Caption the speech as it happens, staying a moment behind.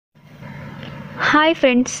Hi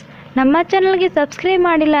friends, ನಮ್ಮ ಚಾನಲ್ಗೆ subscribe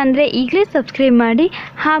ಮಾಡಿಲ್ಲ ಅಂದರೆ ಈಗಲೇ ಸಬ್ಸ್ಕ್ರೈಬ್ ಮಾಡಿ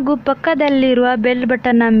ಹಾಗೂ ಪಕ್ಕದಲ್ಲಿರುವ ಬೆಲ್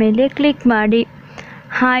ಬಟನ್ನ ಮೇಲೆ ಕ್ಲಿಕ್ ಮಾಡಿ.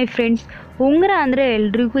 ಹಾಯ್ ಫ್ರೆಂಡ್ಸ್, ಉಂಗುರ ಅಂದರೆ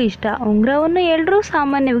ಎಲ್ರಿಗೂ ಇಷ್ಟ. ಉಂಗುರವನ್ನು ಎಲ್ಲರೂ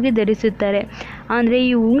ಸಾಮಾನ್ಯವಾಗಿ ಧರಿಸುತ್ತಾರೆ. ಅಂದರೆ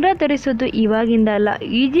ಈ ಉಂಗುರ ಧರಿಸೋದು ಇವಾಗಿಂದ ಅಲ್ಲ,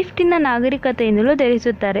 ಈಜಿಪ್ಟಿನ ನಾಗರಿಕತೆಯಿಂದಲೂ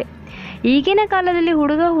ಧರಿಸುತ್ತಾರೆ. ಈಗಿನ ಕಾಲದಲ್ಲಿ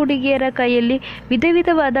ಹುಡುಗ ಹುಡುಗಿಯರ ಕೈಯಲ್ಲಿ ವಿಧ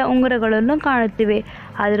ವಿಧವಾದ ಉಂಗುರಗಳನ್ನು ಕಾಣುತ್ತಿವೆ.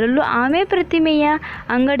 ಅದರಲ್ಲೂ ಆಮೆ ಪ್ರತಿಮೆಯ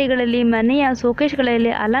ಅಂಗಡಿಗಳಲ್ಲಿ, ಮನೆಯ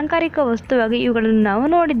ಶೋಕೇಸ್ಗಳಲ್ಲಿ ಅಲಂಕಾರಿಕ ವಸ್ತುವಾಗಿ ಇವುಗಳನ್ನು ನಾವು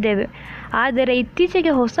ನೋಡಿದ್ದೇವೆ. ಆದರೆ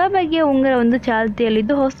ಇತ್ತೀಚೆಗೆ ಹೊಸ ಬಗೆಯ ಉಂಗುರ ಒಂದು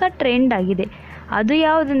ಚಾಲ್ತಿಯಲ್ಲಿದ್ದು ಹೊಸ ಟ್ರೆಂಡ್ ಆಗಿದೆ. ಅದು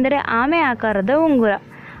ಯಾವುದೆಂದರೆ ಆಮೆ ಆಕಾರದ ಉಂಗುರ.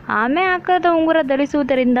 ಆಮೆ ಆಕಾರದ ಉಂಗುರ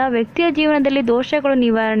ಧರಿಸುವುದರಿಂದ ವ್ಯಕ್ತಿಯ ಜೀವನದಲ್ಲಿ ದೋಷಗಳು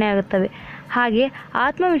ನಿವಾರಣೆ ಆಗುತ್ತವೆ, ಹಾಗೆ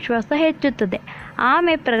ಆತ್ಮವಿಶ್ವಾಸ ಹೆಚ್ಚುತ್ತದೆ.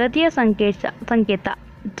 ಆಮೆ ಪ್ರಗತಿಯ ಸಂಕೇತ,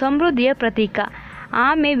 ಸಮೃದ್ಧಿಯ ಪ್ರತೀಕ.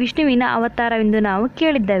 ಆಮೆ ವಿಷ್ಣುವಿನ ಅವತಾರವೆಂದು ನಾವು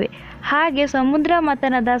ಕೇಳಿದ್ದೇವೆ. ಹಾಗೆ ಸಮುದ್ರ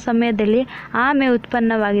ಮಥನದ ಸಮಯದಲ್ಲಿ ಆಮೆ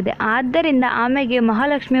ಉತ್ಪನ್ನವಾಗಿದೆ. ಆದ್ದರಿಂದ ಆಮೆಗೆ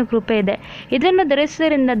ಮಹಾಲಕ್ಷ್ಮಿಯ ಕೃಪೆ ಇದೆ. ಇದನ್ನು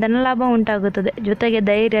ಧರಿಸುವುದರಿಂದ ಧನಲಾಭ ಉಂಟಾಗುತ್ತದೆ, ಜೊತೆಗೆ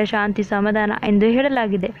ಧೈರ್ಯ, ಶಾಂತಿ, ಸಮಾಧಾನ ಎಂದು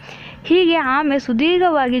ಹೇಳಲಾಗಿದೆ. ಹೀಗೆ ಆಮೆ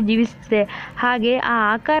ಸುದೀರ್ಘವಾಗಿ ಜೀವಿಸುತ್ತದೆ. ಹಾಗೆ ಆ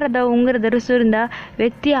ಆಕಾರದ ಉಂಗುರ ಧರಿಸುವುದರಿಂದ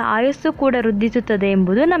ವ್ಯಕ್ತಿಯ ಆಯಸ್ಸು ಕೂಡ ವೃದ್ಧಿಸುತ್ತದೆ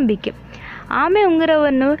ಎಂಬುದು ನಂಬಿಕೆ. ಆಮೆ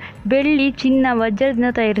ಉಂಗುರವನ್ನು ಬೆಳ್ಳಿ, ಚಿನ್ನ, ವಜ್ರದಿಂದ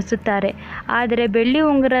ತಯಾರಿಸುತ್ತಾರೆ. ಆದರೆ ಬೆಳ್ಳಿ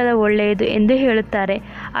ಉಂಗುರ ಒಳ್ಳೆಯದು ಎಂದು ಹೇಳುತ್ತಾರೆ.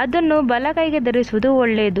 ಅದನ್ನು ಬಲಕೈಗೆ ಧರಿಸುವುದು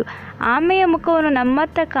ಒಳ್ಳೆಯದು. ಆಮೆಯ ಮುಖವನ್ನು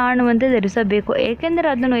ನಮ್ಮತ್ತ ಕಾಣುವಂತೆ ಧರಿಸಬೇಕು, ಏಕೆಂದರೆ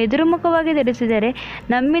ಅದನ್ನು ಎದುರುಮುಖವಾಗಿ ಧರಿಸಿದರೆ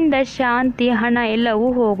ನಮ್ಮಿಂದ ಶಾಂತಿ, ಹಣ ಎಲ್ಲವೂ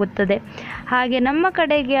ಹೋಗುತ್ತದೆ. ಹಾಗೆ ನಮ್ಮ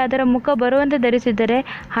ಕಡೆಗೆ ಅದರ ಮುಖ ಬರುವಂತೆ ಧರಿಸಿದರೆ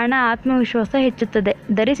ಹಣ, ಆತ್ಮವಿಶ್ವಾಸ ಹೆಚ್ಚುತ್ತದೆ.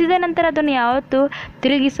 ಧರಿಸಿದ ನಂತರ ಅದನ್ನು ಯಾವತ್ತೂ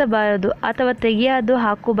ತಿರುಗಿಸಬಾರದು ಅಥವಾ ತೆಗೆಯದು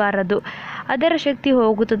ಹಾಕಬಾರದು, ಅದರ ಶಕ್ತಿ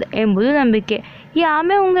ಹೋಗುತ್ತದೆ ಎಂಬುದು ನಂಬಿಕೆ. ಈ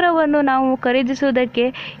ಆಮೆ ಉಂಗುರವನ್ನು ನಾವು ಖರೀದಿಸುವುದಕ್ಕೆ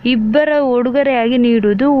ಇಬ್ಬರ ಉಡುಗೊರೆಯಾಗಿ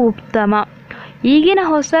ನೀಡುವುದು ಉತ್ತಮ. ಈಗಿನ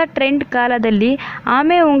ಹೊಸ ಟ್ರೆಂಡ್ ಕಾಲದಲ್ಲಿ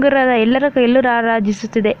ಆಮೆ ಉಂಗುರದ ಎಲ್ಲರ ಕೈಯಲ್ಲೂ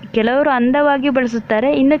ರಾರಾಜಿಸುತ್ತಿದೆ. ಕೆಲವರು ಅಂದವಾಗಿ ಬಳಸುತ್ತಾರೆ,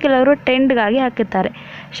 ಇನ್ನು ಕೆಲವರು ಟ್ರೆಂಡ್ಗಾಗಿ ಹಾಕುತ್ತಾರೆ.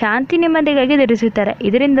 ಶಾಂತಿ, ನೆಮ್ಮದಿಗಾಗಿ ಧರಿಸುತ್ತಾರೆ.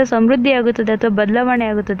 ಇದರಿಂದ ಸಮೃದ್ಧಿಯಾಗುತ್ತದೆ ಅಥವಾ ಬದಲಾವಣೆ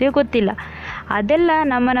ಆಗುತ್ತದೆಯೋ ಗೊತ್ತಿಲ್ಲ. ಅದೆಲ್ಲ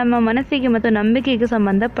ನಮ್ಮ ಮನಸ್ಸಿಗೆ ಮತ್ತು ನಂಬಿಕೆಗೆ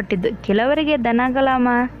ಸಂಬಂಧಪಟ್ಟಿದ್ದು. ಕೆಲವರಿಗೆ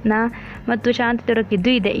ಧನಗಲಾಮನ ಮತ್ತು ಶಾಂತಿ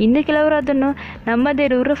ದೊರಕಿದ್ದು ಇದೆ. ಇನ್ನು ಕೆಲವರು ಅದನ್ನು ನಂಬದೇ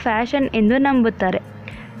ಇರುವರು ಫ್ಯಾಷನ್ ಎಂದು ನಂಬುತ್ತಾರೆ.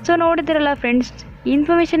 ಸೊ ನೋಡಿದಿರಲ್ಲ ಫ್ರೆಂಡ್ಸ್,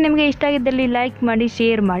 ಇನ್ಫಾರ್ಮೇಷನ್ ನಿಮಗೆ ಇಷ್ಟ ಆಗಿದ್ದಲ್ಲಿ ಲೈಕ್ ಮಾಡಿ,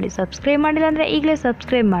 ಶೇರ್ ಮಾಡಿ. ಸಬ್ಸ್ಕ್ರೈಬ್ ಮಾಡಿಲ್ಲ ಅಂದರೆ ಈಗಲೇ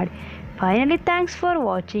ಸಬ್ಸ್ಕ್ರೈಬ್ ಮಾಡಿ. Finally thanks for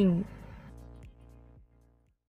watching.